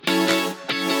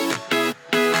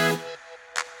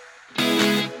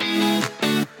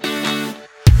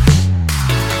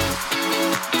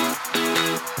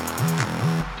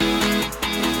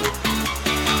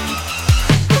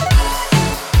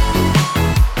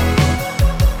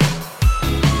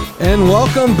And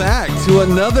welcome back to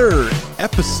another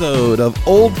episode of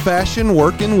Old Fashioned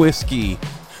Workin' Whiskey,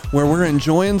 where we're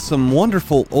enjoying some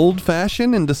wonderful old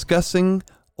fashioned and discussing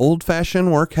old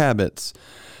fashioned work habits.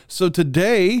 So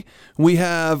today we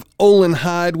have Olin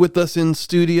Hyde with us in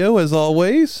studio as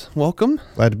always. Welcome.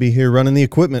 Glad to be here running the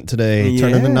equipment today,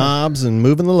 turning the knobs and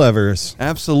moving the levers.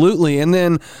 Absolutely. And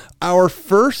then our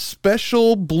first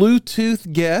special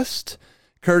Bluetooth guest,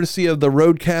 courtesy of the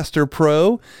Rodecaster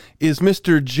Pro, is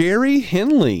Mr. Jerry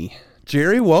Henley.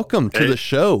 Jerry, welcome to the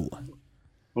show.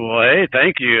 Well, hey,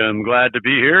 thank you. I'm glad to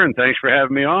be here, and thanks for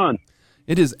having me on.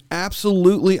 It is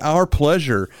absolutely our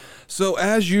pleasure. So,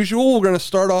 as usual, we're going to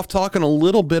start off talking a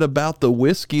little bit about the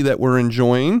whiskey that we're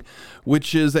enjoying,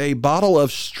 which is a bottle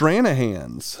of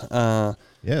Stranahan's.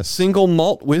 Yes. Single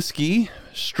malt whiskey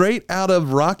straight out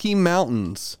of Rocky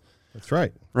Mountains. That's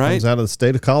right. Right? Comes out of the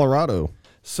state of Colorado.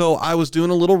 So I was doing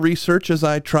a little research as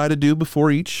I try to do before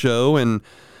each show and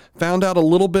found out a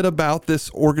little bit about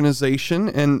this organization,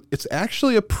 and it's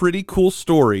actually a pretty cool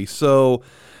story. So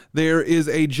there is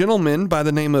a gentleman by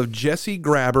the name of Jesse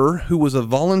Grabber who was a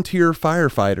volunteer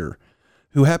firefighter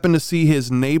who happened to see his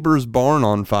neighbor's barn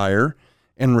on fire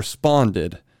and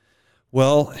responded.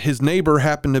 Well, his neighbor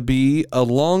happened to be a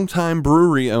longtime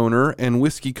brewery owner and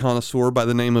whiskey connoisseur by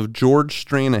the name of George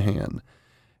Stranahan.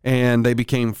 And they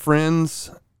became friends,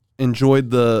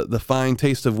 enjoyed the fine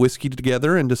taste of whiskey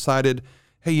together, and decided,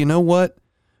 hey, you know what?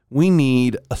 We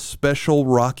need a special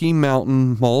Rocky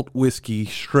Mountain malt whiskey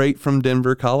straight from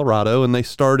Denver, Colorado, and they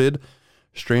started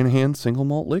Stranahan Single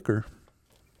Malt Liquor.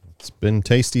 It's been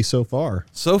tasty so far.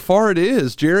 So far it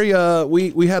is. Jerry,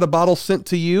 we had a bottle sent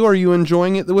to you. Are you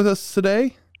enjoying it with us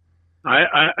today? I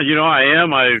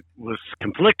am. I was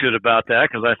conflicted about that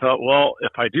because I thought, well,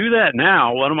 if I do that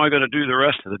now, what am I going to do the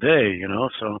rest of the day?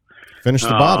 So finish the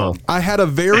bottle. I had a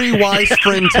very wise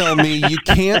friend tell me you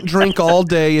can't drink all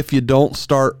day if you don't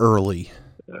start early.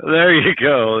 There you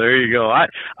go. I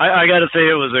got to say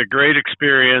it was a great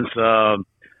experience. That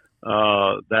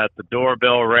the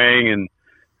doorbell rang, and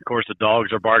of course the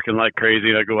dogs are barking like crazy.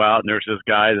 And I go out, and there's this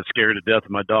guy that's scared to death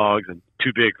of my dogs and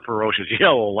two big ferocious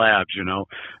yellow labs, and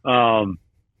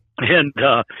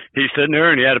he's sitting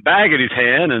there and he had a bag in his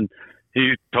hand, and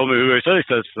he told me who he said. He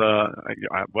says,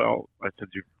 I said,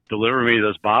 you deliver me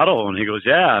this bottle? And he goes,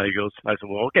 yeah. He goes, I said,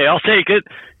 well, okay, I'll take it.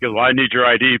 He goes, well, I need your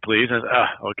ID, please. I said,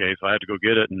 okay. So I had to go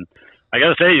get it. And I got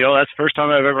to say, that's the first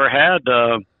time I've ever had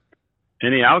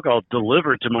any alcohol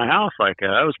delivered to my house like that.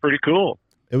 That was pretty cool.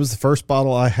 It was the first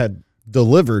bottle I had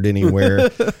delivered anywhere.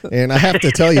 And I have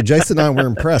to tell you, Jason and I were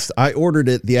impressed. I ordered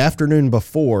it the afternoon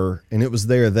before, and it was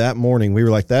there that morning. We were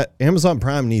like, that Amazon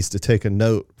Prime needs to take a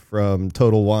note from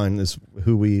Total Wine, is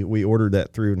who we ordered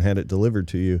that through and had it delivered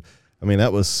to you. I mean,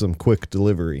 that was some quick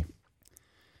delivery.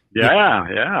 Yeah,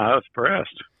 I was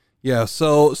impressed. Yeah,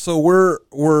 so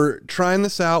we're trying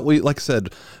this out. We, like I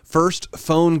said, first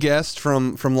phone guest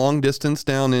from long distance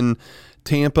down in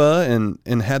Tampa,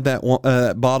 and had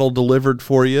that bottle delivered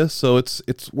for you. So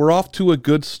we're off to a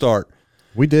good start.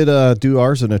 We did do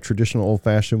ours in a traditional old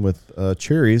fashioned with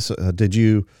cherries. Did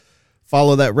you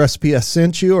follow that recipe I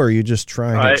sent you, or are you just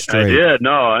trying it straight? I did.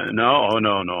 No. I didn't.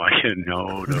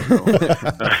 No.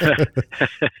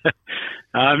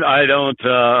 I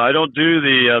don't do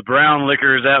the brown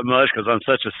liquors that much because I'm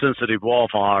such a sensitive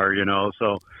wallflower,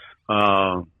 So,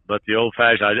 but the old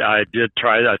fashioned, I did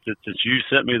try that. Since you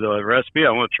sent me the recipe,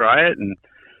 I want to try it,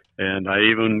 and I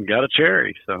even got a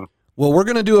cherry. So. Well, we're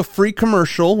going to do a free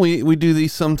commercial. We do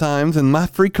these sometimes, and my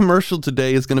free commercial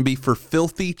today is going to be for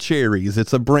Filthy Cherries.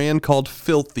 It's a brand called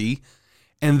Filthy,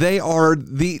 and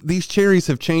these cherries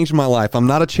have changed my life. I'm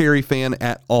not a cherry fan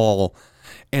at all,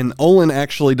 and Olin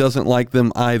actually doesn't like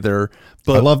them either.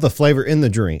 But I love the flavor in the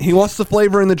drink. He wants the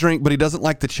flavor in the drink, but he doesn't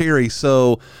like the cherry.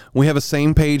 So we have a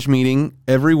same page meeting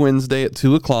every Wednesday at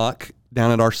 2:00 down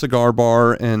at our cigar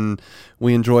bar, and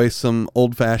we enjoy some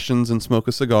old fashions and smoke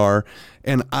a cigar.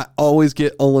 And I always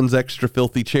get Olin's extra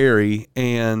Filthy Cherry,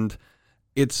 and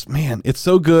it's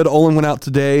so good. Olin went out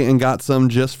today and got some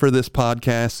just for this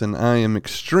podcast, and I am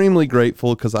extremely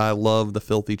grateful because I love the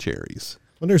Filthy Cherries.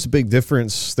 Well, there's a big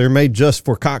difference. They're made just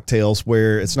for cocktails,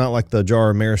 where it's not like the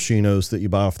jar of maraschinos that you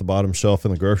buy off the bottom shelf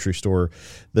in the grocery store.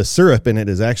 The syrup in it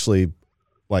is actually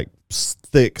like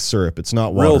thick syrup. It's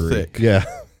not watery. Real thick. Yeah.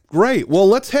 Great. Well,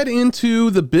 let's head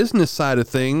into the business side of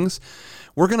things.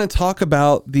 We're going to talk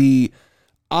about the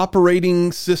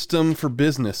operating system for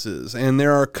businesses, and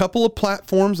there are a couple of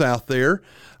platforms out there.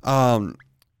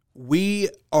 We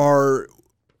are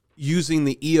using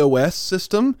the EOS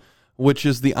system, which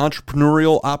is the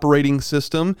entrepreneurial operating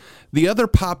system. The other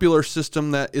popular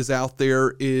system that is out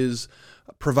there is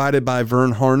provided by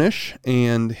Vern Harnish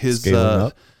and his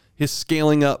his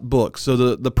Scaling Up book.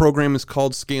 So the program is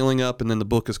called Scaling Up, and then the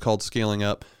book is called Scaling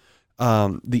Up.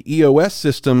 The EOS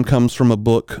system comes from a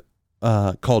book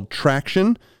called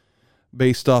Traction,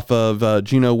 based off of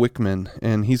Gino Wickman,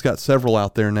 and he's got several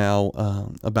out there now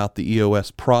about the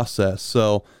EOS process.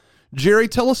 So, Jerry,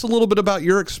 tell us a little bit about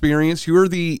your experience. You're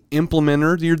the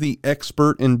implementer. You're the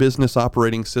expert in business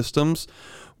operating systems.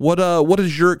 What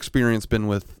has your experience been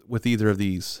with either of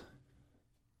these?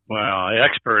 Well,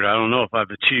 expert, I don't know if I've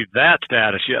achieved that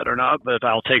status yet or not, but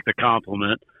I'll take the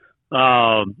compliment.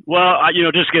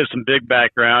 Just give some big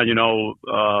background, in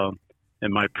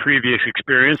my previous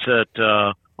experience at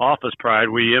Office Pride,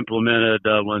 we implemented,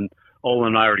 when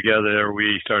Olin and I were together there,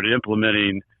 we started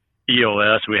implementing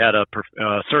EOS. We had a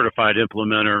certified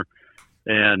implementer,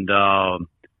 and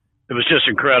it was just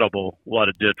incredible what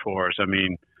it did for us. I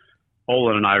mean,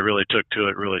 Olin and I really took to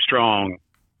it really strong,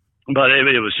 but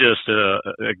it was just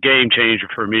a game changer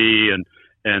for me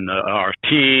and our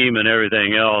team and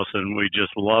everything else, and we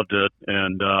just loved it.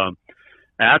 And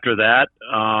after that,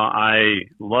 I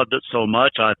loved it so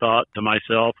much, I thought to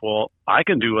myself, well, I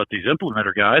can do what these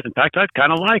implementer guys. In fact, I'd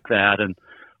kind of like that, and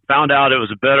found out it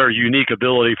was a better unique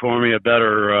ability for me, a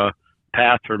better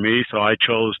path for me. So I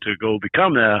chose to go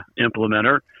become an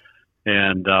implementer.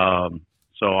 And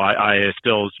so I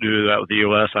still do that with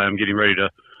EOS. I'm getting ready to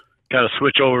kind of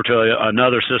switch over to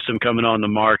another system coming on the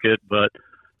market. But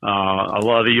I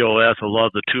love EOS. I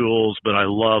love the tools, but I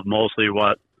love mostly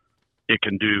what it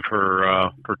can do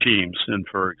for teams and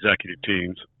for executive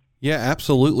teams. Yeah,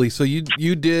 absolutely. So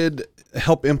you did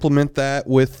help implement that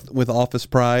with Office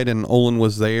Pride, and Olin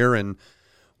was there. And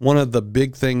one of the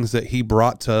big things that he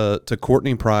brought to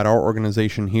Courtney Pride, our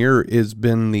organization here, has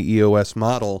been the EOS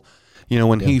model.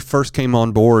 When he first came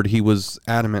on board, he was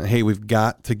adamant, hey, we've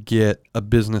got to get a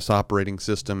business operating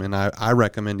system, and I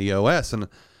recommend EOS. And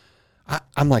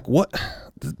I'm like, what?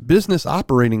 Business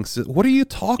operating system? What are you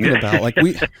talking about? Like,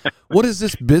 what is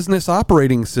this business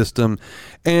operating system?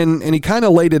 And he kind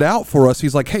of laid it out for us.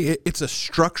 He's like, hey, it's a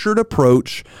structured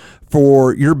approach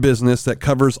for your business that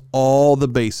covers all the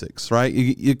basics, right?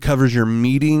 It covers your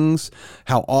meetings,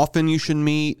 how often you should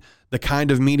meet, the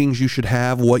kind of meetings you should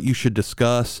have, what you should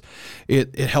discuss.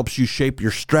 It helps you shape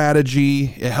your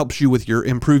strategy. It helps you with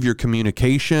improve your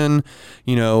communication.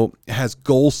 It has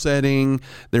goal setting.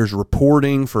 There's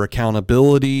reporting for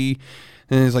accountability.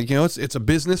 And it's like, it's a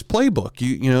business playbook.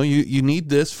 You need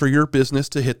this for your business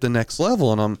to hit the next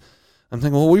level. And I'm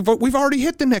thinking, well, we've already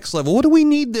hit the next level. What do we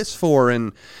need this for?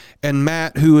 And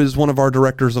Matt, who is one of our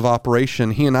directors of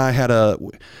operation, he and I had I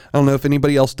don't know if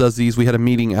anybody else does these. We had a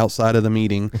meeting outside of the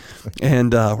meeting,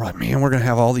 and we're like, man, we're gonna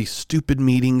have all these stupid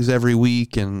meetings every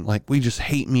week, and like we just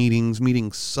hate meetings.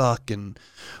 Meetings suck, and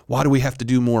why do we have to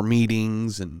do more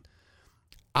meetings? And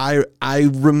I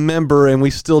remember, and we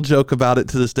still joke about it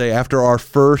to this day, after our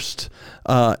first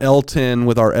L10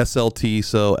 with our SLT.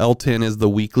 So L10 is the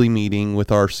weekly meeting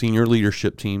with our senior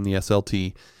leadership team, the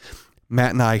SLT.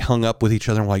 Matt and I hung up with each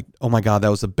other and were like, oh my God, that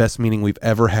was the best meeting we've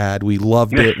ever had. We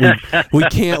loved it. We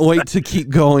can't wait to keep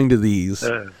going to these.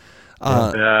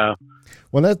 Yeah.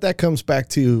 Well, that comes back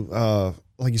to,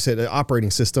 like you said, an operating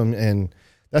system. And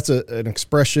that's an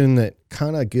expression that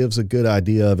kind of gives a good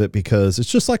idea of it, because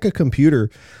it's just like a computer.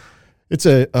 It's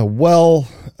all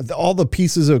the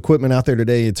pieces of equipment out there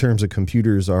today in terms of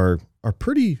computers are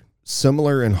pretty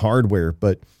similar in hardware,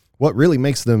 but what really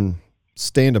makes them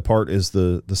stand apart is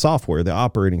the software, the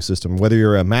operating system, whether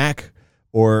you're a Mac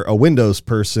or a Windows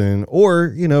person,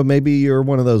 or, maybe you're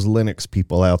one of those Linux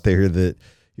people out there that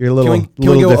you're a little, can we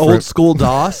go different. Old school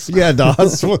DOS? Yeah,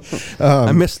 DOS.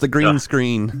 I missed the green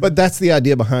screen. But that's the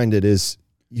idea behind it, is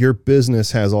your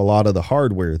business has a lot of the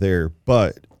hardware there,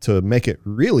 but to make it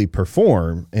really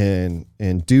perform and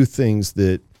do things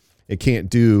that it can't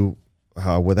do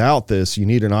without this, you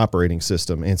need an operating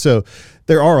system. And so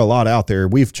there are a lot out there.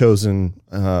 We've chosen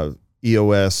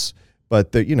EOS,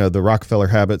 but the Rockefeller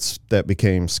Habits that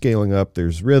became Scaling Up,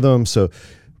 there's Rhythm. So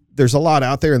there's a lot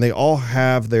out there, and they all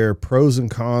have their pros and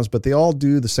cons, but they all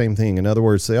do the same thing. In other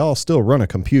words, they all still run a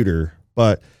computer,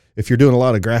 but if you're doing a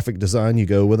lot of graphic design, you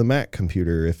go with a Mac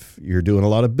computer. If you're doing a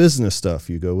lot of business stuff,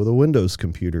 you go with a Windows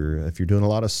computer. If you're doing a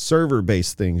lot of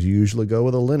server-based things, you usually go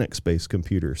with a Linux-based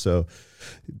computer. So,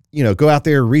 go out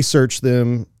there, research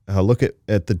them, look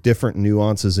at the different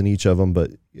nuances in each of them.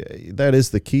 But that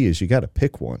is the key, is you got to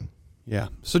pick one. Yeah.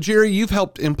 So, Jerry, you've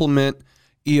helped implement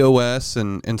EOS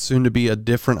and soon to be a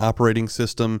different operating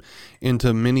system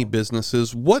into many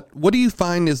businesses. What do you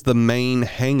find is the main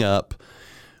hang-up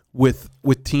with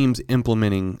teams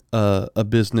implementing a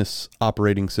business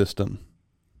operating system?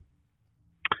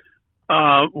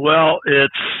 Well,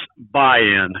 it's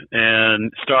buy-in,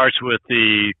 and starts with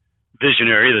the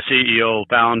visionary, the CEO,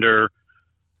 founder,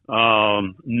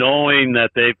 knowing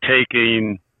that they've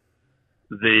taken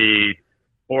the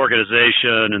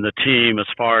organization and the team as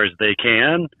far as they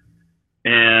can,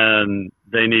 and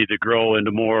they need to grow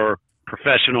into more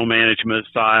professional management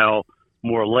style,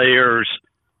 more layers,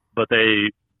 but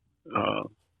they,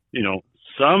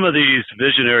 some of these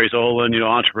visionaries, Olin,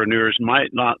 entrepreneurs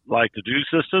might not like to do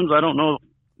systems. I don't know.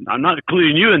 I'm not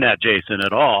including you in that, Jason,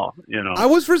 at all. I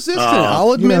was resistant.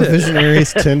 I'll admit it.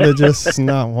 Visionaries tend to just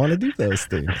not want to do those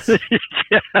things.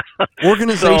 Yeah.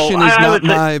 Organization is not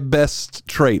my best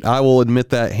trait. I will admit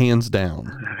that hands down.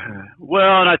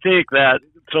 Well, and I think that,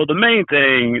 so the main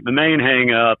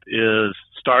hang up is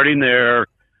starting there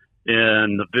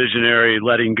in the visionary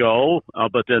letting go,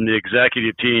 but then the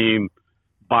executive team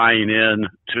buying in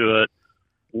to it.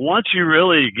 Once you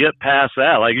really get past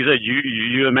that, like you said,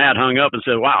 you and Matt hung up and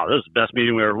said, wow, this is the best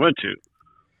meeting we ever went to.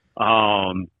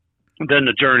 Then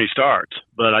the journey starts.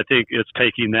 But I think it's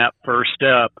taking that first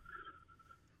step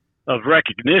of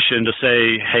recognition to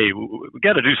say, hey, we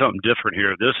got to do something different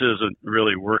here. This isn't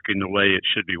really working the way it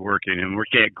should be working, and we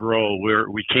can't grow.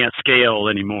 We can't scale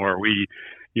anymore.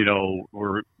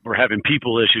 We're having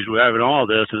people issues. We're having all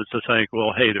this, and it's to think,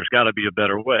 well, hey, there's got to be a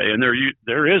better way, and there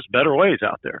is better ways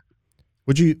out there.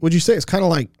 Would you say it's kind of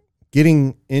like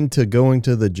getting into going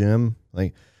to the gym?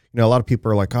 Like, a lot of people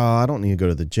are like, oh, I don't need to go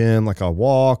to the gym. Like, I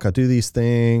walk, I do these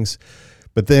things.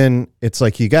 But then it's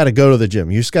like, you got to go to the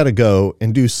gym. You just got to go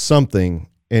and do something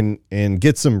and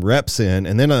get some reps in.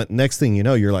 And then next thing you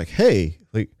know, you're like, hey,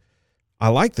 like, I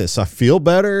like this. I feel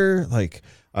better. Like,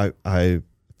 I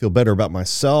feel better about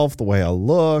myself, the way I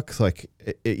look. Like,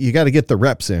 you got to get the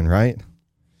reps in, right?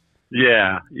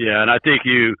 Yeah. And I think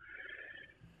you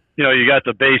got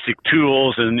the basic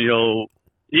tools, and,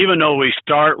 even though we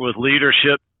start with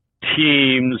leadership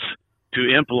teams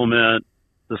to implement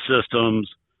the systems,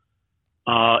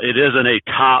 it isn't a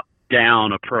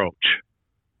top-down approach.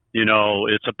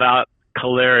 It's about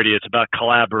clarity. It's about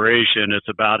collaboration. It's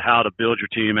about how to build your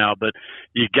team out, but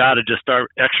you got to just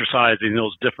start exercising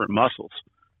those different muscles.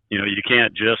 You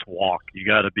can't just walk. You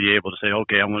got to be able to say,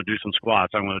 okay, I'm going to do some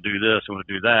squats. I'm going to do this. I'm going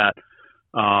to do that.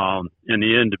 In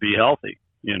the end, to be healthy.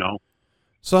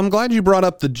 So I'm glad you brought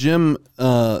up the gym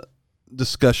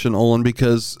discussion, Olin,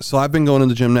 because I've been going to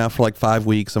the gym now for like 5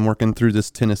 weeks. I'm working through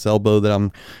this tennis elbow that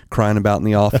I'm crying about in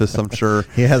the office. I'm sure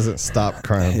he hasn't stopped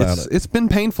crying about it. It's been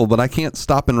painful, but I can't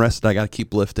stop and rest. I got to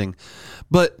keep lifting.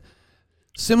 But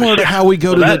similar to how we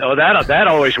go that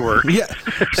always works. Yeah.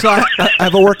 So I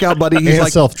have a workout buddy. He's and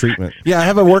self-treatment. Yeah, I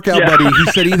have a workout buddy. He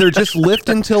said either just lift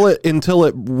until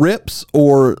it rips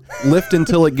or lift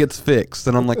until it gets fixed.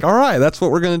 And I'm like, all right, that's what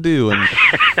we're going to do. And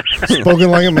spoken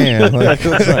like a man.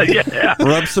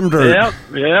 Rub some dirt.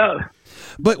 Yeah.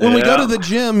 But when we go to the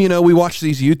gym, we watch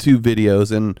these YouTube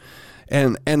videos and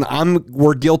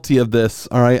we're guilty of this.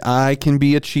 All right. I can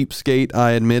be a cheapskate.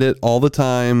 I admit it all the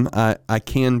time. I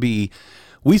can be.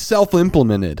 We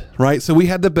self-implemented, right? So we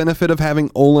had the benefit of having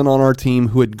Olin on our team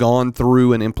who had gone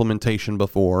through an implementation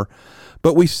before,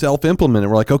 but we self-implemented.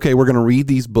 We're like, okay, we're going to read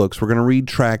these books. We're going to read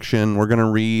Traction. We're going to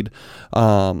read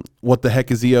What the Heck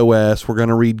is EOS. We're going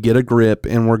to read Get a Grip,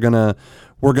 and we're going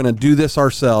to do this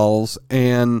ourselves.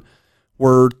 And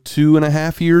we're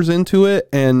 2.5 years into it,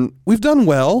 and we've done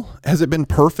well. Has it been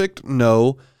perfect?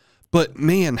 No. But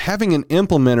man, having an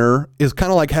implementer is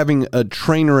kind of like having a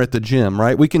trainer at the gym,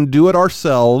 right? We can do it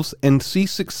ourselves and see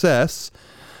success,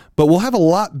 but we'll have a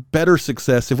lot better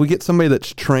success if we get somebody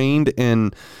that's trained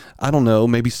and, I don't know,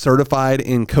 maybe certified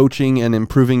in coaching and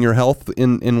improving your health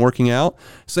in working out.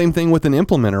 Same thing with an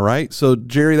implementer, right? So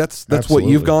Jerry, that's what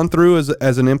you've gone through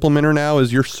as an implementer now,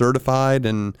 is you're certified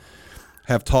and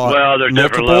have taught. Well, there's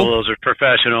different levels. There's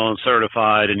professional and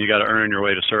certified, and you got to earn your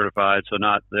way to certified, so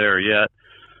not there yet.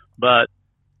 But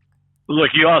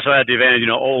look, you also had the advantage,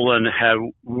 Olin had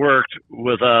worked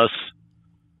with us,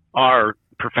 our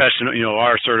professional,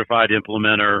 our certified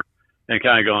implementer, and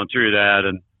kind of going through that.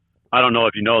 And I don't know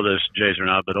if you know this, Jason, or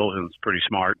not, but Olin's pretty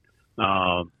smart.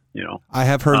 I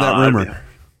have heard that rumor.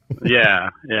 Yeah,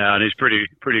 and he's pretty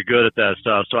good at that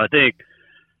stuff. So I think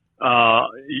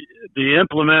the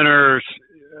implementers,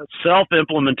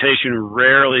 self-implementation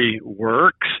rarely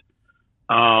works.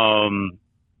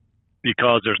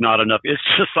 Because there's not enough. It's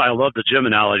just, I love the gym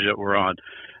analogy that we're on.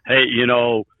 Hey,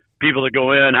 people that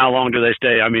go in, how long do they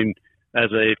stay? I mean,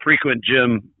 as a frequent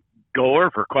gym goer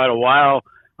for quite a while,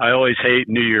 I always hate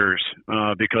New Year's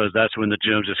because that's when the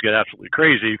gyms just get absolutely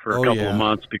crazy for a couple of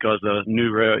months because the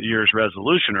New Year's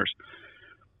resolutioners.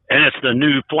 And it's the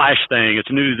new flash thing.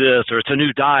 It's new this, or it's a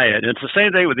new diet. And it's the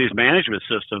same thing with these management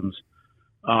systems.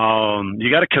 You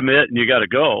got to commit and you got to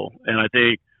go. And I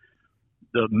think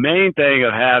the main thing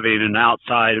of having an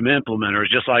outside implementer is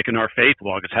just like in our faith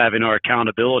walk, it's having our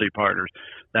accountability partners.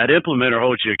 That implementer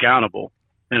holds you accountable.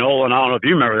 And Olin, I don't know if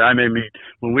you remember that. I mean,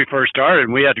 when we first started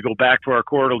and we had to go back for our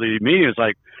quarterly meetings,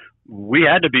 like we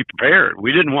had to be prepared.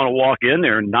 We didn't want to walk in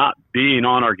there not being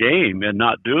on our game and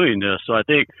not doing this. So I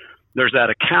think there's that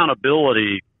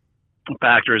accountability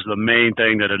factor is the main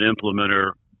thing that an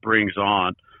implementer brings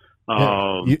on.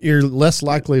 You're less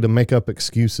likely to make up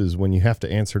excuses when you have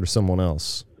to answer to someone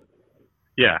else.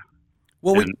 Yeah.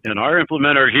 Well, and our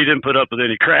implementer, he didn't put up with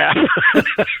any crap.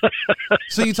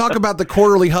 So you talk about the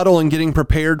quarterly huddle and getting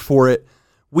prepared for it.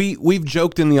 We've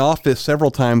joked in the office several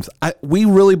times. We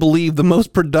really believe the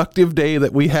most productive day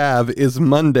that we have is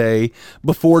Monday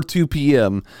before 2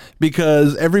 p.m.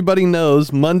 because everybody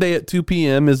knows Monday at 2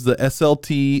 p.m. is the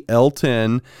SLT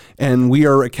L10, and we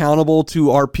are accountable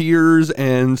to our peers.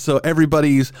 And so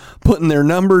everybody's putting their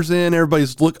numbers in.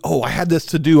 Everybody's I had this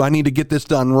to do. I need to get this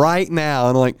done right now.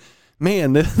 And I'm like,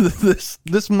 man,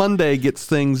 this Monday gets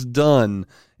things done.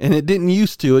 And it didn't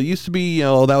used to. It used to be,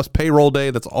 that was payroll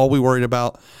day. That's all we worried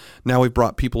about. Now we've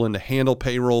brought people in to handle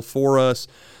payroll for us.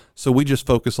 So we just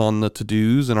focus on the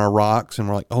to-dos and our rocks. And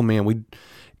we're like, oh man, we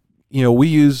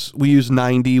use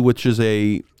 90, which is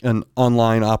an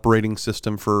online operating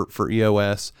system for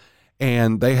EOS.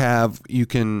 And you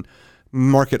can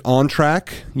mark it on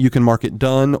track, you can mark it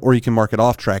done, or you can mark it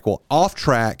off track. Well, off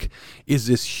track is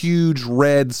this huge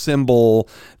red symbol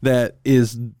that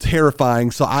is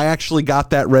terrifying. So I actually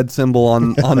got that red symbol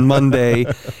on Monday,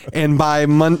 and by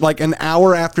like an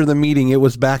hour after the meeting, it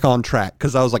was back on track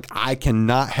because I was like, I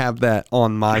cannot have that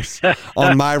on my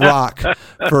rock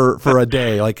for a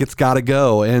day. Like it's got to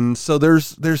go. And so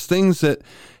there's things that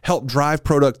help drive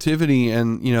productivity,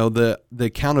 and the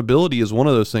accountability is one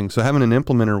of those things. So having an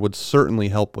implementer would certainly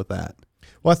help with that.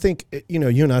 Well, I think you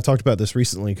and I talked about this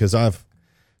recently because I've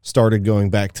started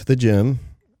going back to the gym,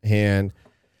 and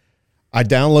I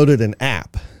downloaded an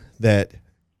app that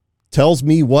tells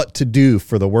me what to do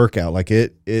for the workout. Like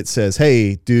it says,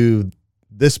 hey, do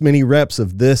this many reps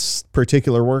of this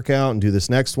particular workout and do this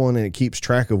next one, and it keeps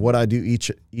track of what I do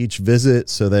each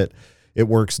visit so that it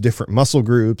works different muscle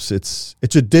groups. It's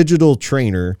a digital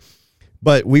trainer,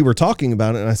 but we were talking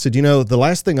about it, and I said, the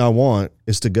last thing I want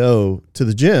is to go to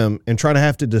the gym and try to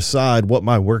have to decide what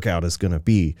my workout is going to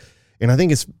be. And I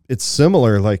think it's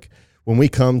similar. Like when we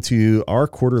come to our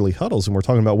quarterly huddles and we're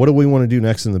talking about what do we want to do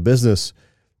next in the business,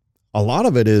 a lot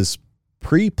of it is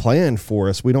pre-planned for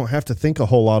us. We don't have to think a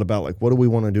whole lot about like, what do we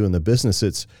want to do in the business?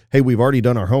 It's, hey, we've already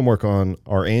done our homework on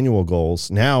our annual goals.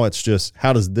 Now it's just,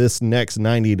 how does this next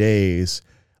 90 days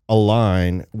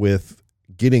align with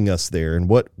getting us there? And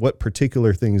what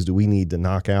particular things do we need to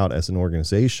knock out as an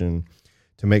organization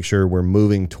to make sure we're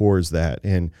moving towards that?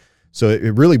 And so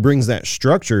it really brings that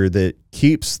structure that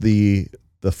keeps the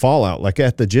fallout. Like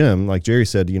at the gym, like Jerry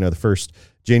said, the first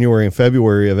January and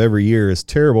February of every year is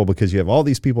terrible because you have all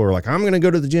these people who are like, I'm going to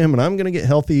go to the gym and I'm going to get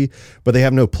healthy, but they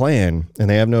have no plan and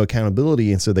they have no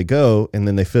accountability. And so they go and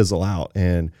then they fizzle out.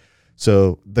 And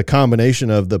so the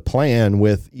combination of the plan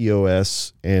with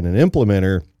EOS and an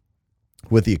implementer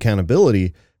with the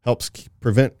accountability helps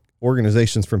prevent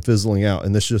organizations from fizzling out.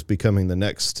 And this just becoming the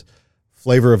next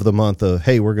flavor of the month of,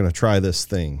 hey, we're going to try this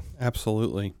thing.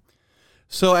 Absolutely.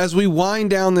 So as we wind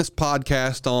down this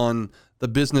podcast on the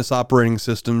business operating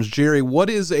systems, Jerry, what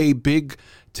is a big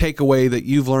takeaway that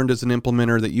you've learned as an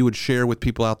implementer that you would share with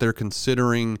people out there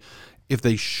considering if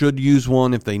they should use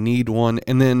one, if they need one,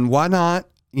 and then why not?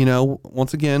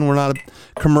 Once again, we're not a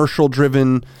commercial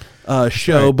driven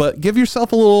show, right, but give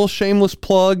yourself a little shameless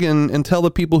plug and tell the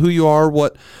people who you are,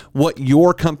 what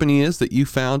your company is that you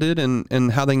founded,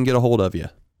 and how they can get a hold of you.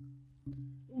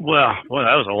 Well, that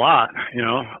was a lot,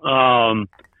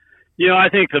 I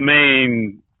think the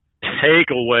main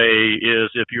takeaway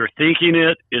is if you're thinking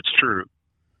it, it's true.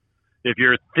 If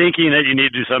you're thinking that you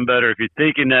need to do something better, if you're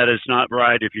thinking that it's not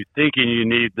right, if you're thinking you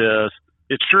need this,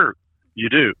 it's true. You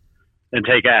do. And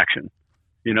take action.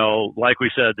 Like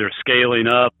we said, they're scaling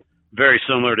up, very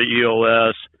similar to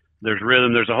EOS. There's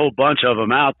Rhythm. There's a whole bunch of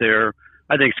them out there.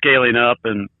 I think scaling up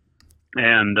and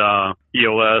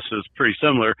EOS is pretty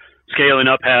similar. Scaling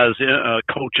up has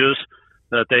coaches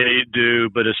that they do,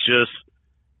 but it's just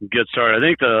get started. I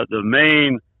think the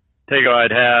main takeaway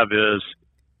I'd have is,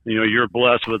 you're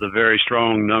blessed with a very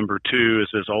strong number two, is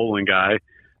this Olin guy,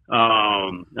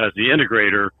 as the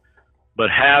integrator, but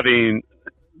having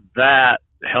that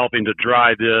helping to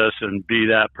drive this and be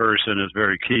that person is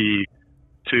very key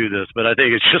to this. But I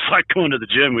think it's just like going to the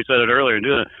gym. We said it earlier, and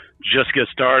doing it. Just get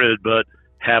started, but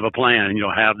have a plan.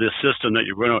 Have this system that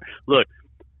you're going to look.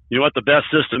 You know what the best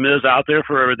system is out there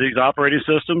for these operating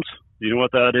systems? You know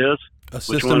what that is? A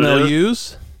system they'll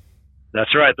use?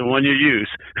 That's right, the one you use.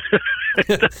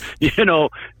 You know,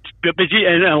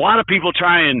 and a lot of people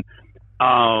try and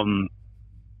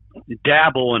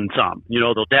dabble in some. You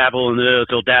know, they'll dabble in this,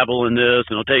 they'll dabble in this,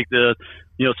 and they'll take this.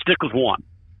 You know, stick with one.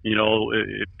 You know,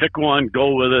 pick one,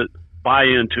 go with it, buy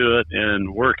into it,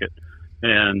 and work it.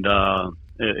 And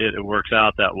it works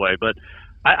out that way. But,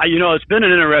 you know, it's been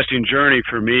an interesting journey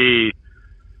for me.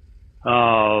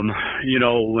 You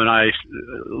know, when I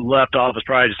left office,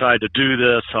 probably decided to do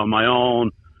this on my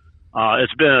own.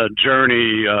 It's been a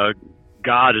journey.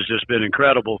 God has just been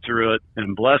incredible through it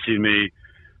and blessing me.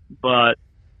 But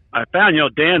I found, you know,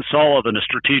 Dan Sullivan, a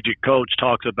strategic coach,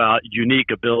 talks about unique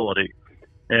ability.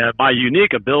 And my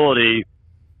unique ability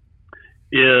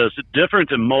is different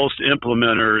than most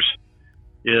implementers,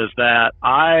 is that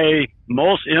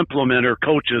most implementer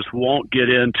coaches won't get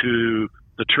into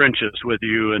the trenches with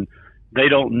you, and they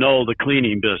don't know the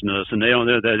cleaning business, and they're going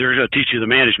to teach you the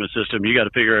management system. You got to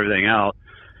figure everything out.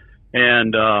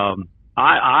 And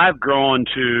I've grown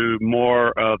to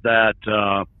more of that.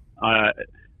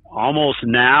 Almost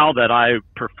now that I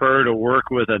prefer to work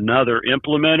with another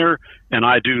implementer, and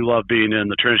I do love being in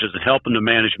the trenches and helping the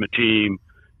management team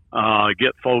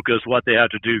get focused, what they have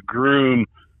to do, groom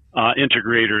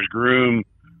integrators, groom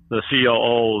the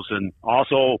COOs, and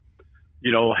also,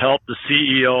 you know, help the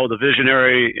CEO, the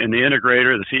visionary and the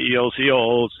integrator, the CEO,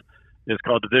 COOs is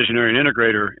called the visionary and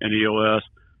integrator in EOS.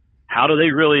 How do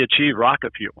they really achieve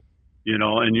rocket fuel? You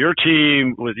know, and your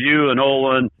team with you and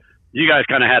Olin, you guys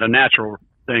kind of had a natural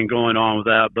thing going on with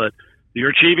that, but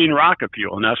you're achieving rocket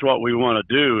fuel, and that's what we want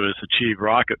to do, is achieve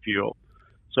rocket fuel.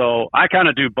 So I kind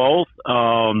of do both.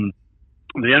 The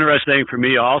interesting thing for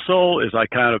me also is I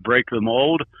kind of break the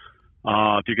mold,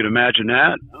 if you can imagine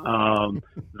that,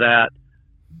 that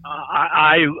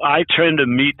I tend to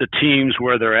meet the teams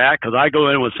where they're at, because I go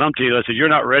in with some teams, I say, you're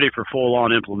not ready for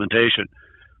full-on implementation.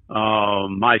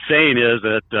 My saying is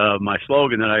that my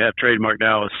slogan that I have trademarked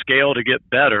now is scale to get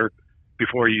better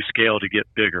before you scale to get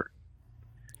bigger.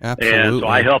 Absolutely. And so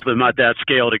I help them at that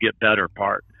scale to get better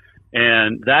part.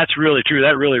 And that's really true.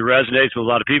 That really resonates with a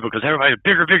lot of people, because everybody's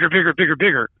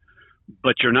bigger,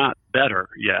 but you're not better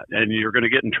yet. And you're going to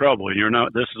get in trouble.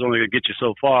 This is only going to get you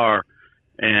so far,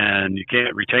 and you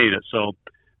can't retain it. So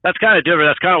that's kind of different.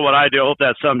 That's kind of what I do. I hope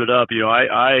that summed it up. You know,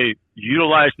 I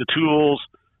utilize the tools.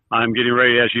 I'm getting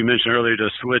ready, as you mentioned earlier, to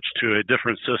switch to a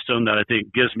different system that I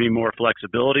think gives me more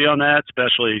flexibility on that,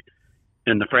 especially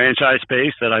in the franchise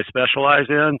space that I specialize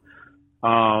in.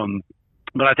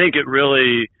 But I think it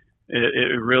really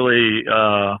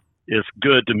is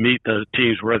good to meet the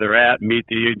teams where they're at, meet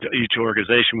each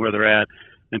organization where they're at,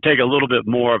 and take a little bit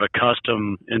more of a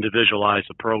custom, individualized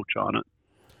approach on it.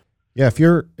 Yeah,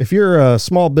 if you're a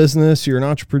small business, you're an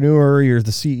entrepreneur, you're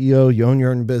the CEO, you own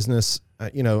your own business,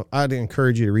 you know, I'd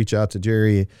encourage you to reach out to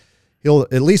Jerry. He'll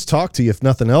at least talk to you, if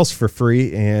nothing else, for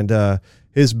free. And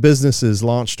his business is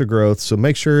Launch to Growth. So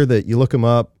make sure that you look him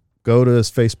up, go to his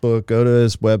Facebook, go to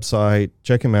his website,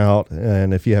 check him out.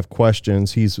 And if you have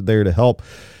questions, he's there to help.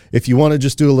 If you want to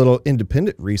just do a little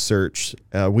independent research,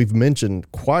 we've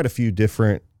mentioned quite a few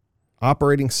different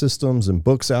operating systems and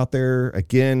books out there.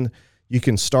 Again, you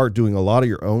can start doing a lot of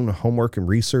your own homework and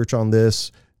research on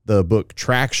this. The book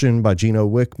Traction by Gino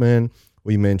Wickman.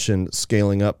 We mentioned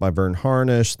Scaling Up by Vern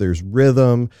Harnish. There's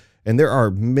Rhythm. And there are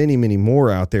many, many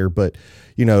more out there. But,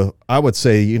 you know, I would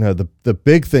say, you know, the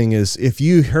big thing is, if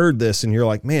you heard this and you're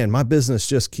like, man, my business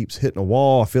just keeps hitting a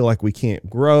wall. I feel like we can't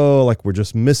grow, like we're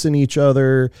just missing each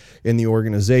other in the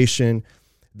organization,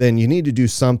 then you need to do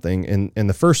something. And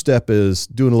the first step is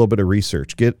doing a little bit of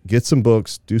research. Get some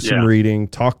books, do some reading,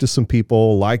 talk to some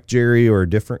people like Jerry or a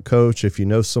different coach if you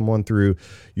know someone through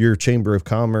your Chamber of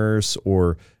Commerce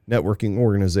or networking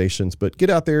organizations. But get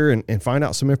out there and find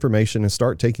out some information and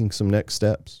start taking some next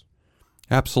steps.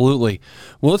 Absolutely.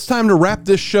 Well, it's time to wrap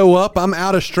this show up. I'm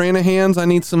out of Stranahan's. I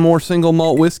need some more single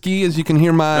malt whiskey, as you can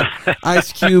hear my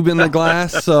ice cube in the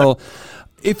glass. So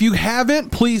if you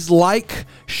haven't, please like,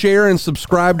 share, and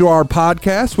subscribe to our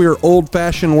podcast. We are Old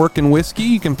Fashioned Working Whiskey.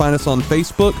 You can find us on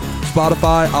Facebook,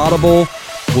 Spotify, Audible.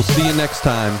 We'll see you next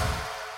time.